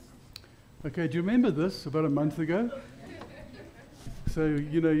Okay, do you remember this about a month ago? So,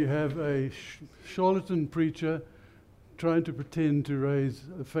 you have a charlatan preacher trying to pretend to raise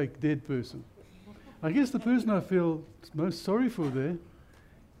a fake dead person. I guess the person I feel most sorry for there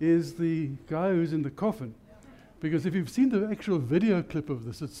is the guy who's in the coffin. Because if you've seen the actual video clip of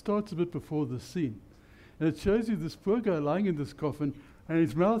this, it starts a bit before the scene. And it shows you this poor guy lying in this coffin, and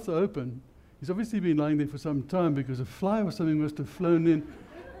his mouth's open. He's obviously been lying there for some time because a fly or something must have flown in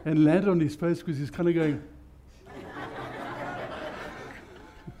and landed on his face because he's kind of going...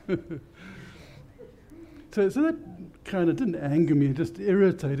 So that kind of didn't anger me, it just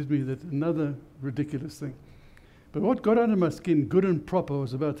irritated me, that another ridiculous thing. But what got under my skin good and proper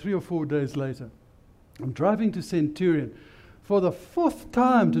was about 3 or 4 days later. I'm driving to Centurion for the 4th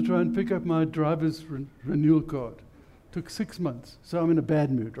time to try and pick up my driver's renewal card. Took 6 months, so I'm in a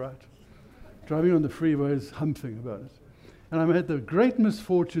bad mood, right? Driving on the freeway is humping about it. And I had the great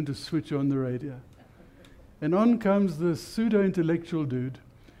misfortune to switch on the radio. And on comes this pseudo-intellectual dude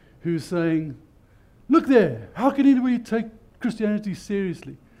who's saying, look there, how can anybody take Christianity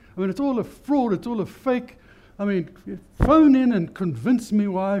seriously? I mean, it's all a fraud, it's all a fake. I mean, phone in and convince me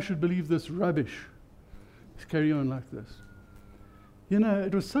why I should believe this rubbish. Just carry on like this.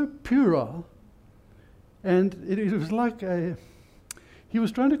 It was so puerile, and it was like he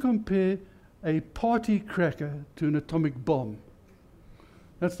was trying to compare a party cracker to an atomic bomb.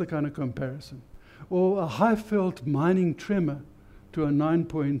 That's the kind of comparison. Or a high-felt mining tremor to a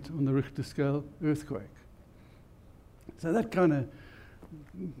 9-point on the Richter scale earthquake. So that kind of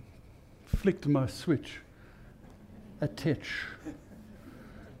flicked my switch a touch.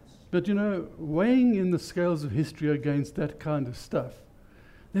 But weighing in the scales of history against that kind of stuff,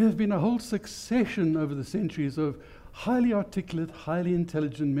 there have been a whole succession over the centuries of highly articulate, highly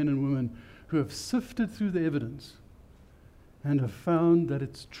intelligent men and women who have sifted through the evidence and have found that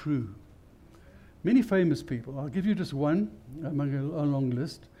it's true. Many famous people. I'll give you just one among a long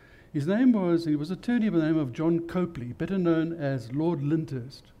list. He was attorney by the name of John Copley, better known as Lord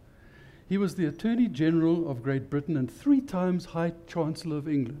Lyndhurst. He was the Attorney General of Great Britain and 3 times High Chancellor of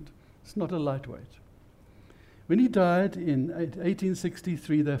England. It's not a lightweight. When he died in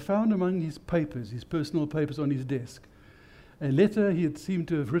 1863, they found among his papers, his personal papers on his desk, a letter he had seemed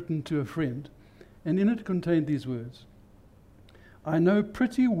to have written to a friend, and in it contained these words: I know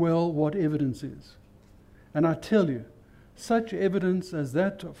pretty well what evidence is, and I tell you, such evidence as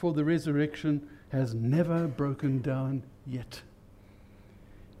that for the resurrection has never broken down yet.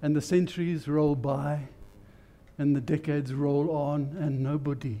 And the centuries roll by, and the decades roll on, and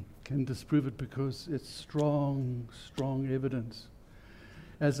nobody can disprove it because it's strong, strong evidence.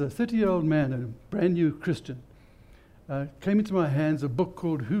 As a 30-year-old man, a brand new Christian, came into my hands a book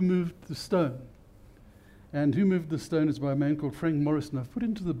called Who Moved the Stone? And Who Moved the Stone is by a man called Frank Morrison. I've put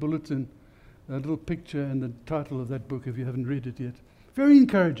into the bulletin a little picture and the title of that book if you haven't read it yet. Very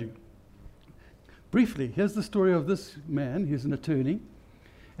encouraging. Briefly, here's the story of this man. He's an attorney,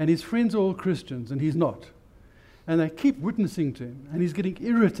 and his friends are all Christians, and he's not. And they keep witnessing to him, and he's getting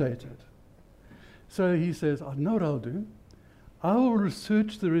irritated. So he says, I know what I'll do. I will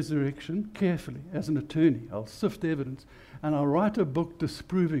research the resurrection carefully as an attorney. I'll sift the evidence, and I'll write a book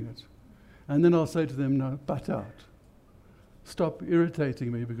disproving it. And then I'll say to them, no, butt out. Stop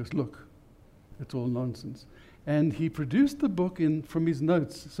irritating me because, look, it's all nonsense. And he produced the book from his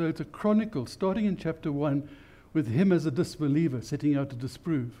notes. So it's a chronicle, starting in chapter 1, with him as a disbeliever, setting out to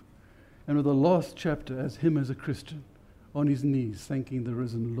disprove. And with the last chapter as him as a Christian, on his knees, thanking the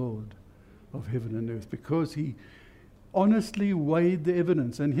risen Lord of heaven and earth, because he honestly weighed the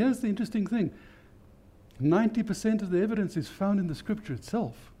evidence. And here's the interesting thing. 90% of the evidence is found in the scripture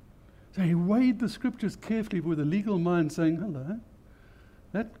itself. So he weighed the scriptures carefully with a legal mind, saying, hello,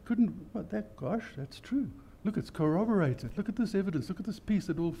 that's true. Look, it's corroborated. Look at this evidence. Look at this piece.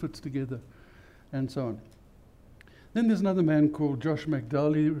 It all fits together, and so on. Then there's another man called Josh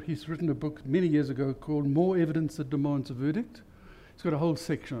McDowell. He's written a book many years ago called More Evidence That Demands a Verdict. It's got a whole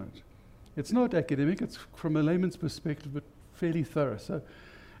section on it. It's not academic. It's from a layman's perspective, but fairly thorough.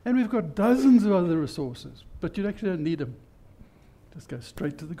 And we've got dozens of other resources, but you actually don't need them. Just go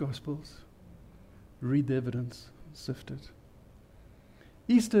straight to the Gospels, read the evidence, sift it.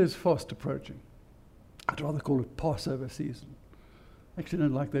 Easter is fast approaching. I'd rather call it Passover season. Actually, I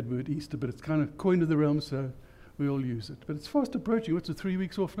don't like that word Easter, but it's kind of coined in the realm, so we all use it. But it's fast approaching. What's it, 3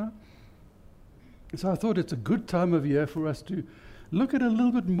 weeks off now? So I thought it's a good time of year for us to look at a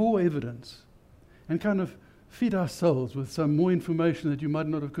little bit more evidence and kind of feed our souls with some more information that you might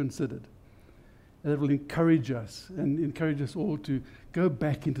not have considered. And that will encourage us and encourage us all to go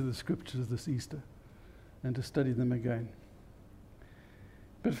back into the scriptures this Easter and to study them again.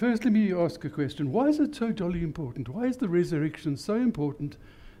 But first, let me ask a question. Why is it so jolly important? Why is the resurrection so important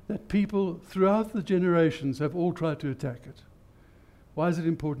that people throughout the generations have all tried to attack it? Why is it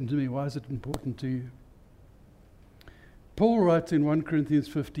important to me? Why is it important to you? Paul writes in 1 Corinthians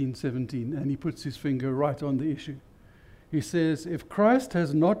 15:17, and he puts his finger right on the issue. He says, if Christ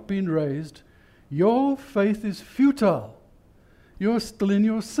has not been raised, your faith is futile. You're still in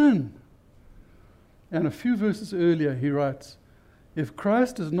your sin. And a few verses earlier, he writes, if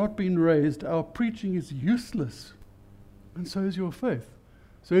Christ has not been raised, our preaching is useless, and so is your faith.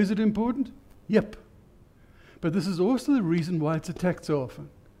 So is it important? Yep. But this is also the reason why it's attacked so often,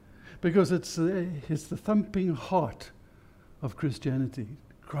 because it's the thumping heart of Christianity.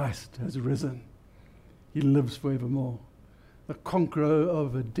 Christ has risen. He lives forevermore. The conqueror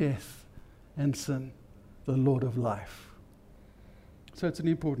over death and sin, the Lord of life. So it's an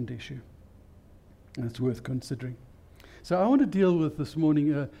important issue, and it's worth considering. So I want to deal with this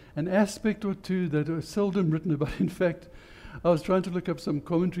morning an aspect or two that are seldom written about. In fact, I was trying to look up some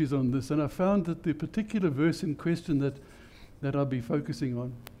commentaries on this, and I found that the particular verse in question that I'll be focusing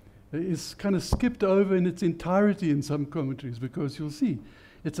on is kind of skipped over in its entirety in some commentaries, because you'll see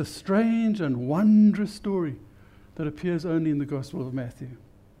it's a strange and wondrous story that appears only in the Gospel of Matthew.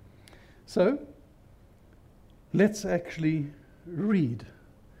 So let's actually read.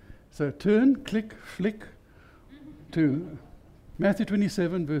 So turn, click, flick to Matthew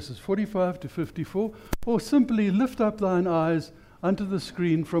 27, verses 45 to 54, or simply lift up thine eyes unto the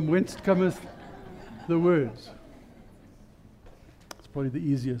screen from whence cometh the words. It's probably the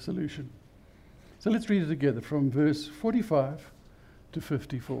easier solution. So let's read it together from verse 45 to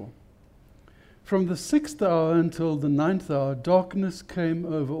 54. From the 6th hour until the 9th hour, darkness came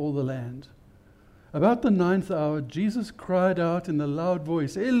over all the land. About the 9th hour, Jesus cried out in a loud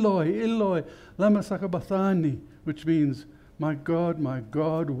voice, Eloi, Eloi, lama sabachthani, which means, my God,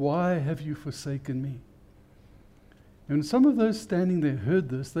 why have you forsaken me? And when some of those standing there heard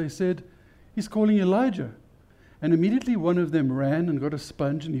this, they said, he's calling Elijah. And immediately one of them ran and got a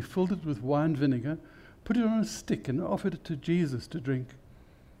sponge, and he filled it with wine vinegar, put it on a stick, and offered it to Jesus to drink.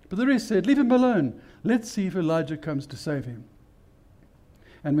 But the rest said, leave him alone. Let's see if Elijah comes to save him.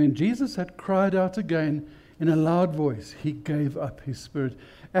 And when Jesus had cried out again in a loud voice, he gave up his spirit.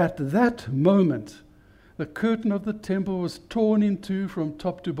 At that moment, the curtain of the temple was torn in two from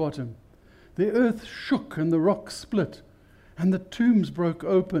top to bottom. The earth shook and the rocks split, and the tombs broke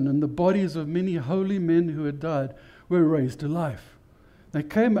open, and the bodies of many holy men who had died were raised to life. They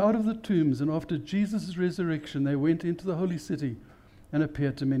came out of the tombs, and after Jesus' resurrection, they went into the holy city and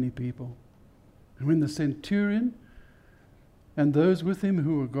appeared to many people. And when the centurion and those with him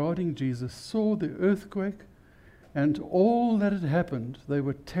who were guarding Jesus saw the earthquake and all that had happened, they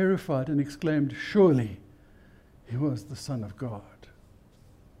were terrified and exclaimed, surely he was the Son of God.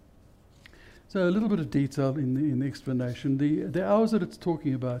 So a little bit of detail in the explanation. The hours that it's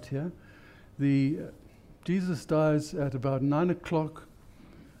talking about here, Jesus dies at about 9 o'clock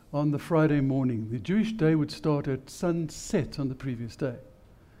on the Friday morning. The Jewish day would start at sunset on the previous day.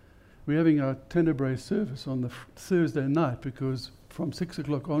 We're having our Tenebrae service on the Thursday night, because from 6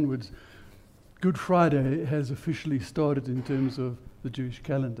 o'clock onwards, Good Friday has officially started in terms of the Jewish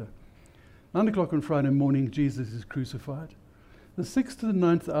calendar. 9 o'clock on Friday morning, Jesus is crucified. The 6th to the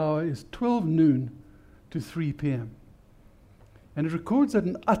 9th hour is 12 noon to 3 p.m. And it records that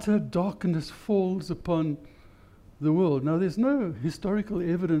an utter darkness falls upon the world. Now, there's no historical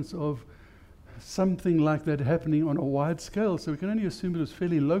evidence of something like that happening on a wide scale, so we can only assume it was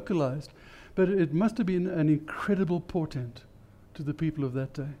fairly localized, but it must have been an incredible portent to the people of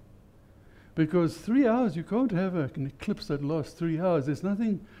that day. Because 3 hours, you can't have an eclipse that lasts 3 hours. There's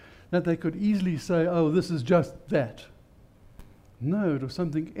nothing that they could easily say, oh, this is just that. No, it was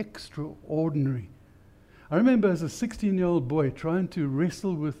something extraordinary. I remember as a 16-year-old boy trying to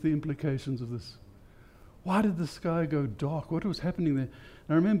wrestle with the implications of this. Why did the sky go dark? What was happening there?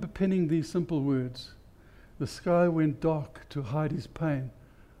 And I remember penning these simple words. The sky went dark to hide his pain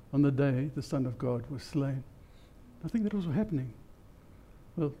on the day the Son of God was slain. I think that was happening.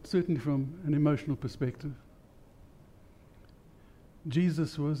 Well, certainly from an emotional perspective.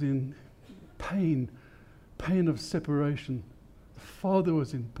 Jesus was in pain of separation. The Father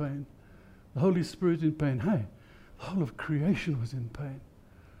was in pain. The Holy Spirit in pain. Hey, the whole of creation was in pain.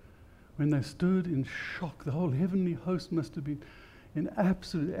 When they stood in shock, the whole heavenly host must have been in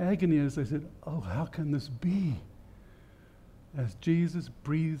absolute agony as they said, oh, how can this be? As Jesus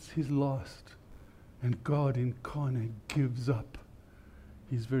breathes his last and God incarnate gives up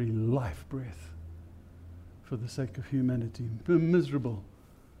his very life breath for the sake of humanity. Miserable,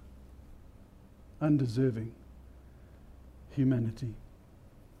 undeserving humanity.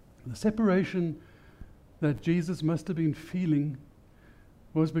 The separation that Jesus must have been feeling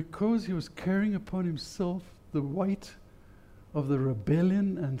was because he was carrying upon himself the weight of the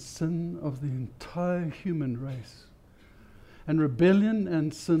rebellion and sin of the entire human race. And rebellion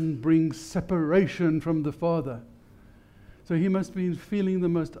and sin bring separation from the Father. So he must have been feeling the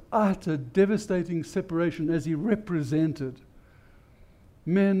most utter, devastating separation as he represented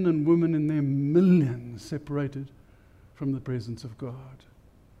men and women in their millions separated from the presence of God.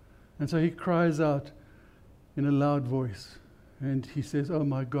 And so he cries out in a loud voice, and he says, "Oh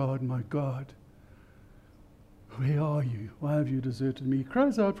my God, where are you? Why have you deserted me?" He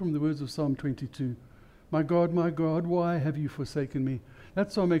cries out from the words of Psalm 22, my God, why have you forsaken me?"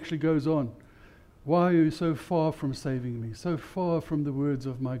 That psalm actually goes on. Why are you so far from saving me, so far from the words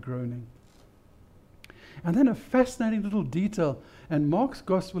of my groaning? And then a fascinating little detail, and Mark's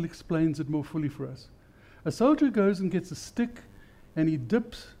gospel explains it more fully for us. A soldier goes and gets a stick, and he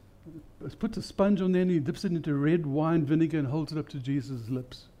puts a sponge on there, and he dips it into red wine vinegar and holds it up to Jesus'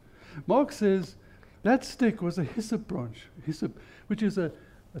 lips. Mark says that stick was a hyssop branch, which is a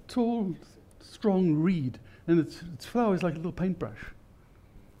tall, strong reed, and its flower is like a little paintbrush.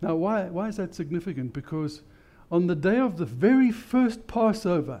 Now, why is that significant? Because on the day of the very first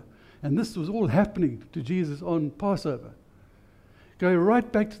Passover, and this was all happening to Jesus on Passover, go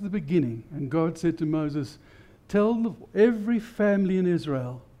right back to the beginning, and God said to Moses, "Tell every family in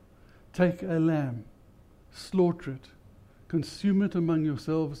Israel, take a lamb, slaughter it, consume it among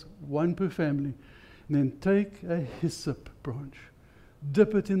yourselves, one per family, and then take a hyssop branch,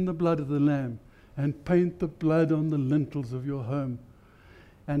 dip it in the blood of the lamb, and paint the blood on the lintels of your home.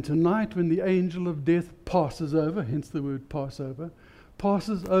 And tonight, when the angel of death passes over," hence the word Passover,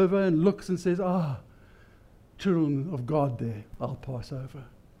 passes over and looks and says, children of God there, I'll pass over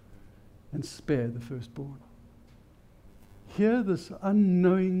and spare the firstborn. Here, this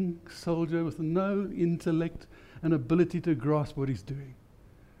unknowing soldier with no intellect and ability to grasp what he's doing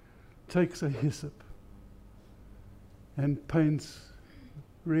takes a hyssop and paints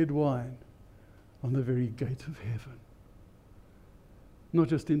red wine on the very gate of heaven. Not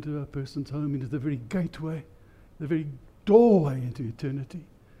just into a person's home, into the very gateway, the very doorway into eternity,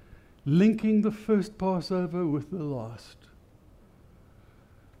 linking the first Passover with the last.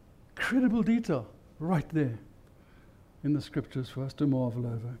 Incredible detail right there in the scriptures for us to marvel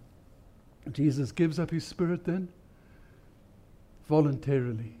over. Jesus gives up his spirit then,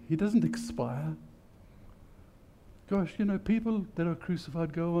 voluntarily. He doesn't expire. Gosh, people that are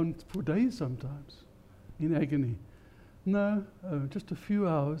crucified go on for days sometimes in agony. No, just a few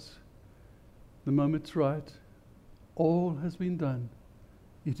hours. The moment's right. All has been done.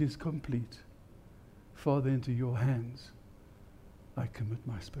 It is complete. Father, into your hands I commit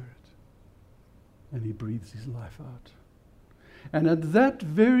my spirit. And he breathes his life out. And at that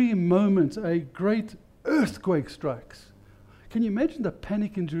very moment, a great earthquake strikes. Can you imagine the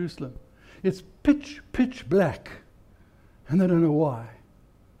panic in Jerusalem? It's pitch black. And they don't know why.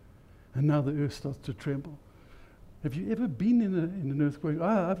 And now the earth starts to tremble. Have you ever been in an earthquake?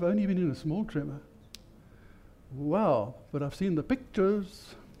 I've only been in a small tremor. Wow, but I've seen the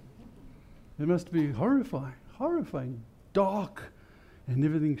pictures. It must be horrifying, dark, and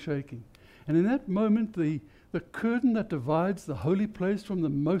everything shaking. And in that moment, the curtain that divides the holy place from the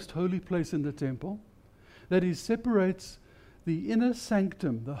most holy place in the temple, that is, separates the inner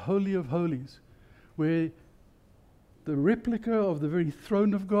sanctum, the Holy of Holies, where the replica of the very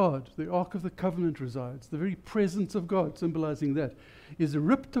throne of God, the Ark of the Covenant resides, the very presence of God, symbolizing that, is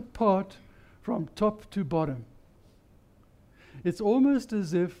ripped apart from top to bottom. It's almost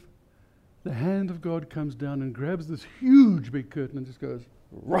as if the hand of God comes down and grabs this huge big curtain and just goes,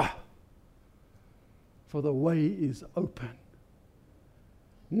 rah! For the way is open.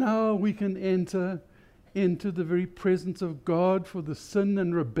 Now we can enter into the very presence of God, for the sin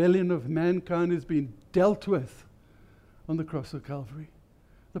and rebellion of mankind has been dealt with on the cross of Calvary.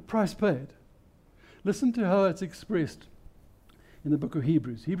 The price paid. Listen to how it's expressed in the book of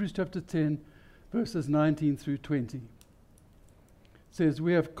Hebrews. Hebrews chapter 10, verses 19 through 20. It says,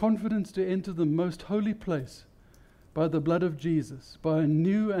 "We have confidence to enter the most holy place by the blood of Jesus, by a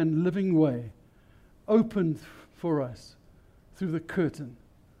new and living way, opened for us through the curtain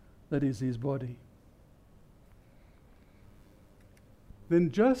that is his body."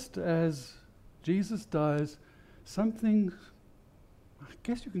 Then just as Jesus dies, something, I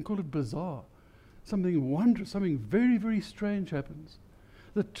guess you can call it bizarre, something wondrous, something very, very strange happens.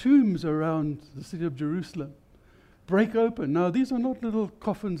 The tombs around the city of Jerusalem break open. Now, these are not little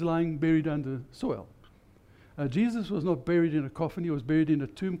coffins lying buried under soil. Jesus was not buried in a coffin. He was buried in a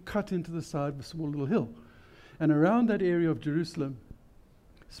tomb cut into the side of a small little hill. And around that area of Jerusalem,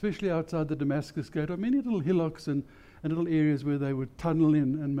 especially outside the Damascus Gate, are many little hillocks and little areas where they would tunnel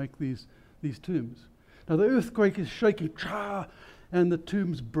in and make these tombs. Now the earthquake is shaking, and the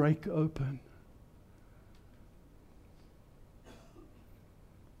tombs break open.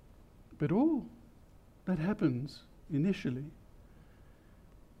 But all that happens initially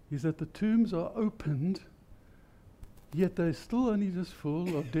is that the tombs are opened, yet they're still only just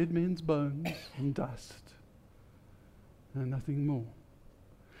full of dead men's bones and dust and nothing more.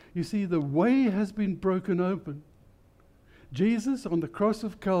 You see, the way has been broken open. Jesus on the cross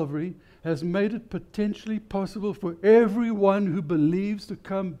of Calvary has made it potentially possible for everyone who believes to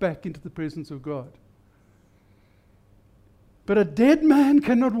come back into the presence of God. But a dead man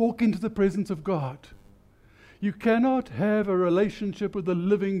cannot walk into the presence of God. You cannot have a relationship with the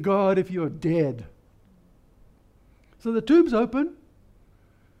living God if you are dead. So the tomb's open,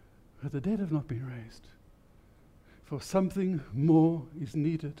 but the dead have not been raised. For something more is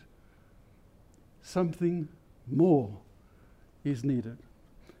needed. Something more is needed.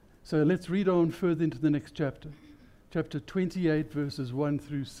 So let's read on further into the next chapter. Chapter 28, verses 1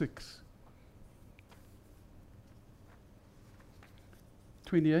 through 6.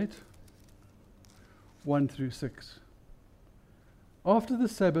 28, 1 through 6. After the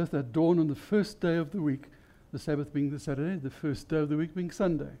Sabbath at dawn on the first day of the week, the Sabbath being the Saturday, the first day of the week being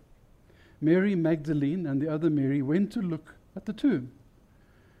Sunday, Mary Magdalene and the other Mary went to look at the tomb.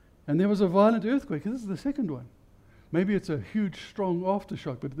 And there was a violent earthquake. This is the second one. Maybe it's a huge, strong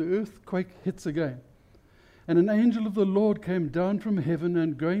aftershock, but the earthquake hits again. And an angel of the Lord came down from heaven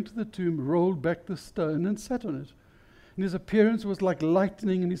and going to the tomb rolled back the stone and sat on it. And his appearance was like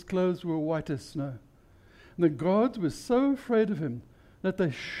lightning, and his clothes were white as snow. And the guards were so afraid of him that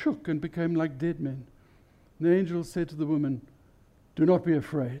they shook and became like dead men. And the angel said to the woman, "Do not be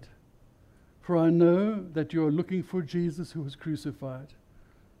afraid, for I know that you are looking for Jesus who was crucified.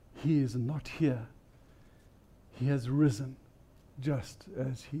 He is not here. He has risen, just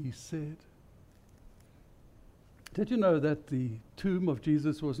as he said." Did you know that the tomb of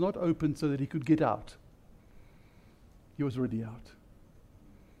Jesus was not opened so that he could get out? He was already out.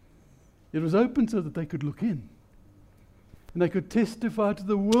 It was open so that they could look in. And they could testify to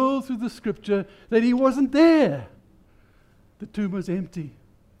the world through the scripture that he wasn't there. The tomb was empty.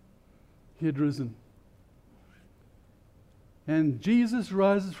 He had risen. And Jesus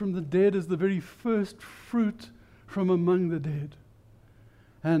rises from the dead as the very first fruit from among the dead.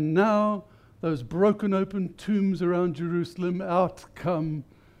 And now those broken open tombs around Jerusalem, out come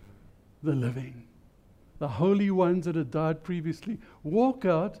the living. The holy ones that had died previously walk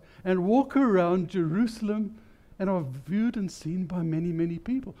out and walk around Jerusalem and are viewed and seen by many, many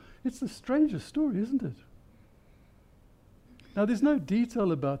people. It's the strangest story, isn't it? Now, there's no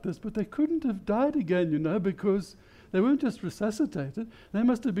detail about this, but they couldn't have died again, because they weren't just resuscitated. They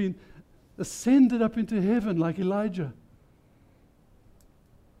must have been ascended up into heaven like Elijah.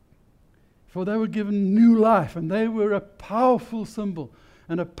 For they were given new life, and they were a powerful symbol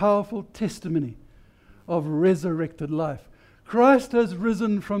and a powerful testimony of resurrected life. Christ has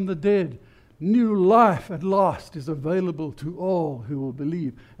risen from the dead. New life at last is available to all who will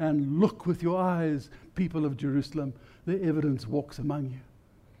believe. And look with your eyes, people of Jerusalem, the evidence walks among you.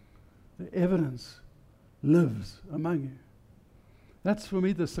 The evidence lives among you. That's for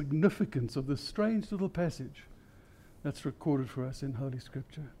me the significance of this strange little passage that's recorded for us in Holy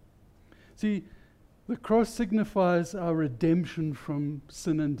Scripture. See, the cross signifies our redemption from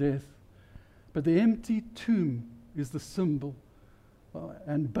sin and death, but the empty tomb is the symbol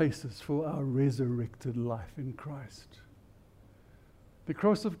and basis for our resurrected life in Christ. The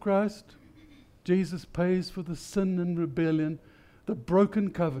cross of Christ, Jesus pays for the sin and rebellion, the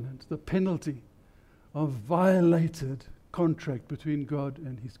broken covenant, the penalty of violated contract between God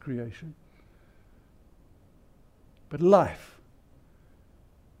and his creation. But life,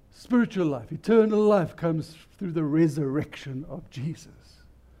 spiritual life, eternal life comes through the resurrection of Jesus.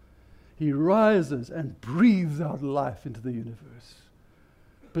 He rises and breathes out life into the universe.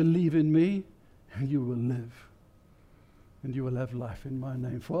 Believe in me and you will live. And you will have life in my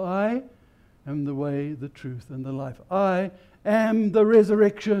name. For I am the way, the truth, and the life. I am the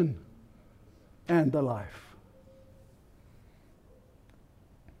resurrection and the life.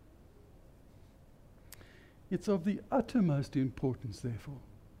 It's of the uttermost importance, therefore.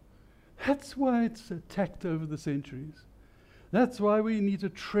 That's why it's attacked over the centuries. That's why we need to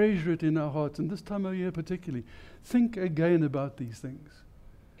treasure it in our hearts, and this time of year particularly. Think again about these things.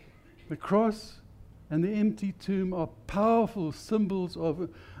 The cross and the empty tomb are powerful symbols of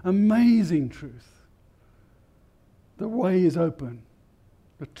amazing truth. The way is open.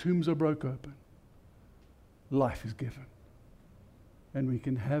 The tombs are broke open. Life is given. And we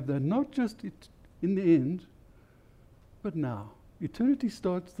can have that not just in the end, but now. Eternity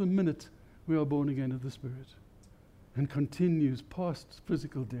starts the minute we are born again of the Spirit and continues past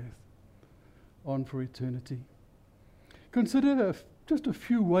physical death on for eternity. Consider just a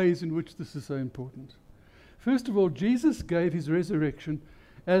few ways in which this is so important. First of all, Jesus gave his resurrection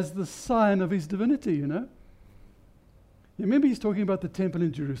as the sign of his divinity, you know. You remember he's talking about the temple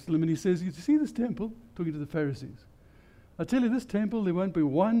in Jerusalem, and he says, you see this temple? Talking to the Pharisees. I tell you, this temple, there won't be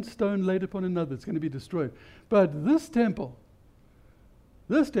one stone laid upon another. It's going to be destroyed. But this temple,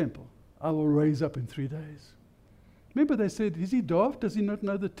 I will raise up in 3 days. Remember they said, is he daft? Does he not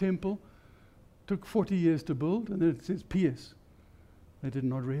know the temple took 40 years to build? And then it says, P.S. They did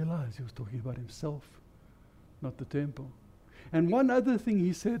not realize he was talking about himself, not the temple. And one other thing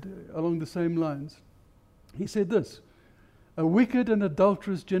he said along the same lines, he said this, a wicked and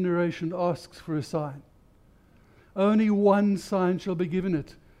adulterous generation asks for a sign. Only one sign shall be given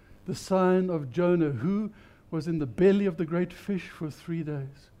it, the sign of Jonah, who was in the belly of the great fish for 3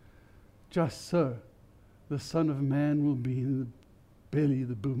 days. Just so, the Son of Man will be in the belly,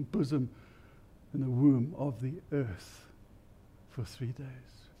 the bosom, and the womb of the earth for 3 days.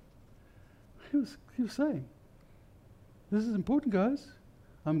 He was saying, this is important, guys.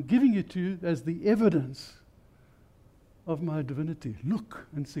 I'm giving it to you as the evidence of my divinity. Look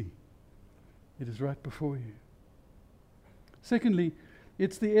and see. It is right before you. Secondly,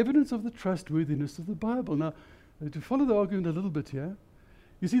 it's the evidence of the trustworthiness of the Bible. Now, to follow the argument a little bit here,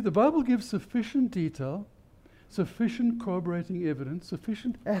 you see, the Bible gives sufficient detail, sufficient corroborating evidence,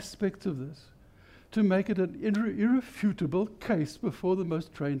 sufficient aspects of this to make it an irrefutable case before the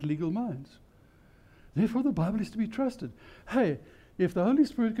most trained legal minds. Therefore, the Bible is to be trusted. Hey, if the Holy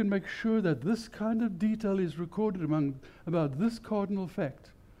Spirit can make sure that this kind of detail is recorded about this cardinal fact,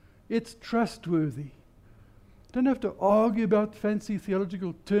 it's trustworthy. Don't have to argue about fancy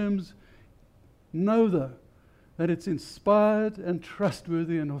theological terms. Know, though, that it's inspired and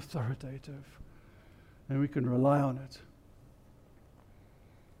trustworthy and authoritative, and we can rely on it.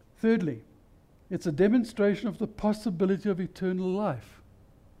 Thirdly, it's a demonstration of the possibility of eternal life.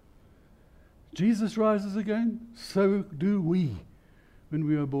 Jesus rises again, so do we when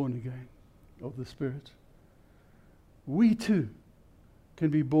we are born again of the Spirit. We too can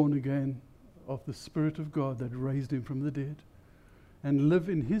be born again of the Spirit of God that raised him from the dead and live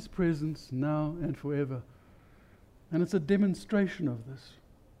in his presence now and forever. And it's a demonstration of this.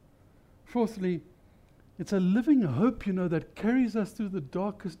 Fourthly, it's a living hope, that carries us through the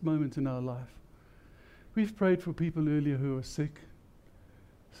darkest moments in our life. We've prayed for people earlier who are sick,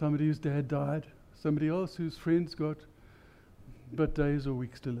 somebody whose dad died, somebody else whose friends got but days or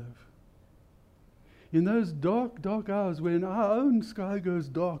weeks to live. In those dark, dark hours when our own sky goes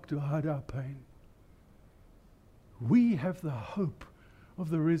dark to hide our pain, we have the hope of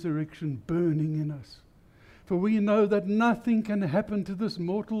the resurrection burning in us. For we know that nothing can happen to this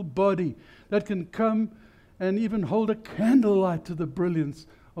mortal body that can come and even hold a candlelight to the brilliance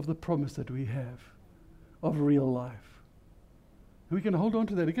of the promise that we have of real life. And we can hold on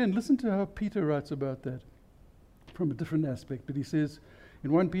to that. Again, listen to how Peter writes about that from a different aspect. But he says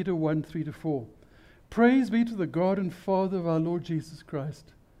in 1 Peter 1, 3-4, Praise be to the God and Father of our Lord Jesus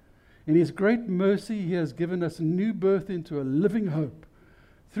Christ. In his great mercy, he has given us a new birth into a living hope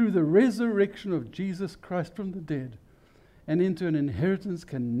through the resurrection of Jesus Christ from the dead, and into an inheritance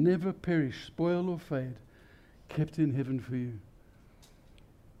can never perish, spoil, or fade, kept in heaven for you.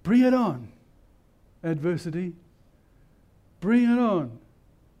 Bring it on, adversity. Bring it on.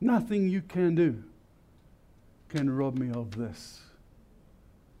 Nothing you can do can rob me of this.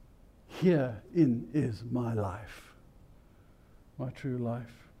 Herein is my life, my true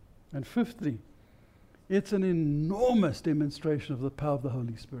life. And fifthly, it's an enormous demonstration of the power of the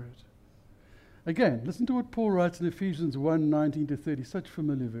Holy Spirit. Again, listen to what Paul writes in Ephesians 1, 19-30, such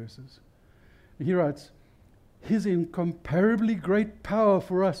familiar verses. He writes, His incomparably great power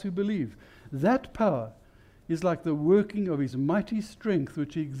for us who believe. That power is like the working of his mighty strength,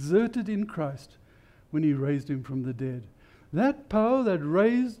 which he exerted in Christ when he raised him from the dead. That power that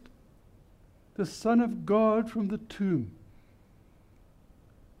raised the Son of God from the tomb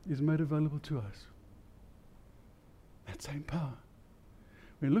is made available to us. That same power.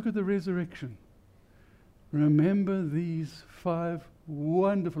 When we look at the resurrection, remember these 5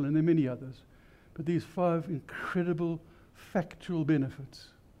 wonderful, and there are many others, but these 5 incredible factual benefits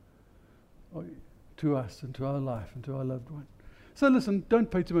to us and to our life and to our loved one. So listen,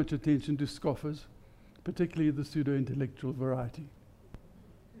 don't pay too much attention to scoffers, particularly the pseudo-intellectual variety.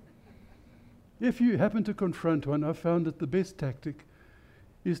 If you happen to confront one, I've found that the best tactic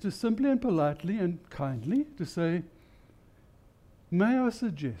is to simply and politely and kindly to say, May I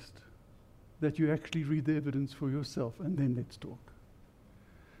suggest that you actually read the evidence for yourself and then let's talk?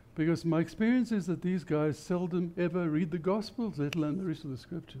 Because my experience is that these guys seldom ever read the Gospels, let alone the rest of the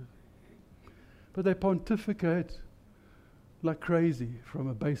Scripture. But they pontificate like crazy from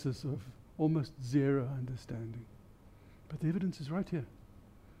a basis of almost zero understanding. But the evidence is right here.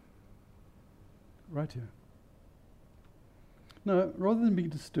 Right here. Now, rather than being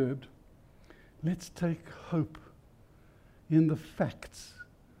disturbed, let's take hope in the facts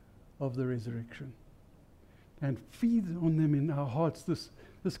of the resurrection and feed on them in our hearts this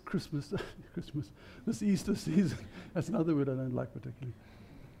Christmas, this Easter season. That's another word I don't like particularly.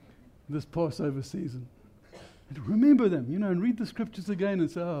 This Passover season. And remember them, and read the Scriptures again and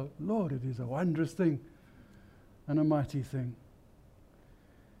say, oh, Lord, it is a wondrous thing and a mighty thing.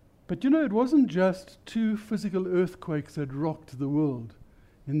 But it wasn't just 2 physical earthquakes that rocked the world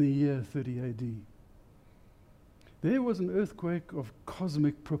in the year 30 AD. There was an earthquake of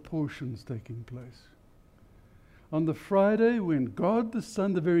cosmic proportions taking place. On the Friday, when God the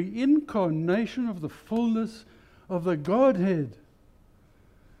Son, the very incarnation of the fullness of the Godhead,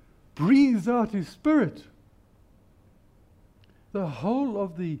 breathes out His Spirit, the whole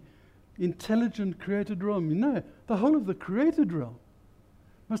of the intelligent created realm, the whole of the created realm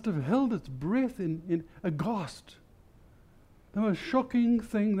must have held its breath in aghast. The most shocking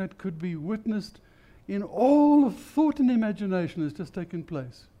thing that could be witnessed in all of thought and imagination has just taken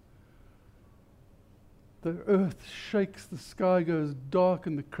place. The earth shakes, the sky goes dark,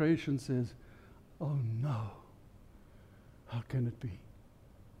 and the creation says, oh no, how can it be?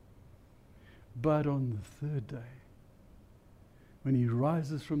 But on the 3rd day, when He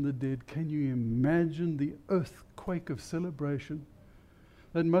rises from the dead, can you imagine the earthquake of celebration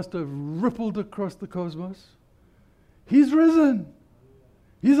that must have rippled across the cosmos? He's risen.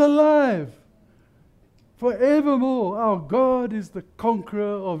 He's alive. Forevermore, our God is the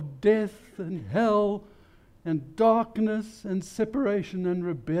conqueror of death and hell and darkness and separation and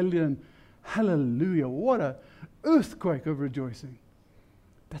rebellion. Hallelujah. What an earthquake of rejoicing.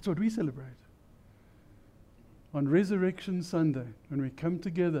 That's what we celebrate. On Resurrection Sunday, when we come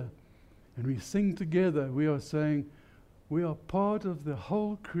together and we sing together, we are saying we are part of the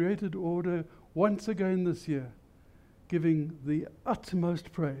whole created order once again this year, giving the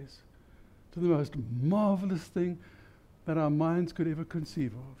utmost praise to the most marvelous thing that our minds could ever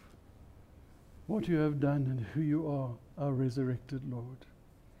conceive of. What you have done and who you are, our resurrected Lord.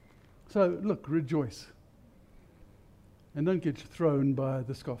 So, look, rejoice. And don't get thrown by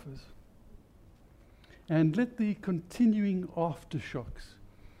the scoffers. And let the continuing aftershocks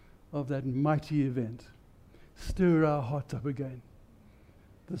of that mighty event stir our hearts up again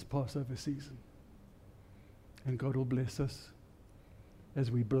this Passover season. And God will bless us as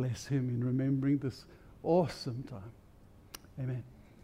we bless Him in remembering this awesome time. Amen.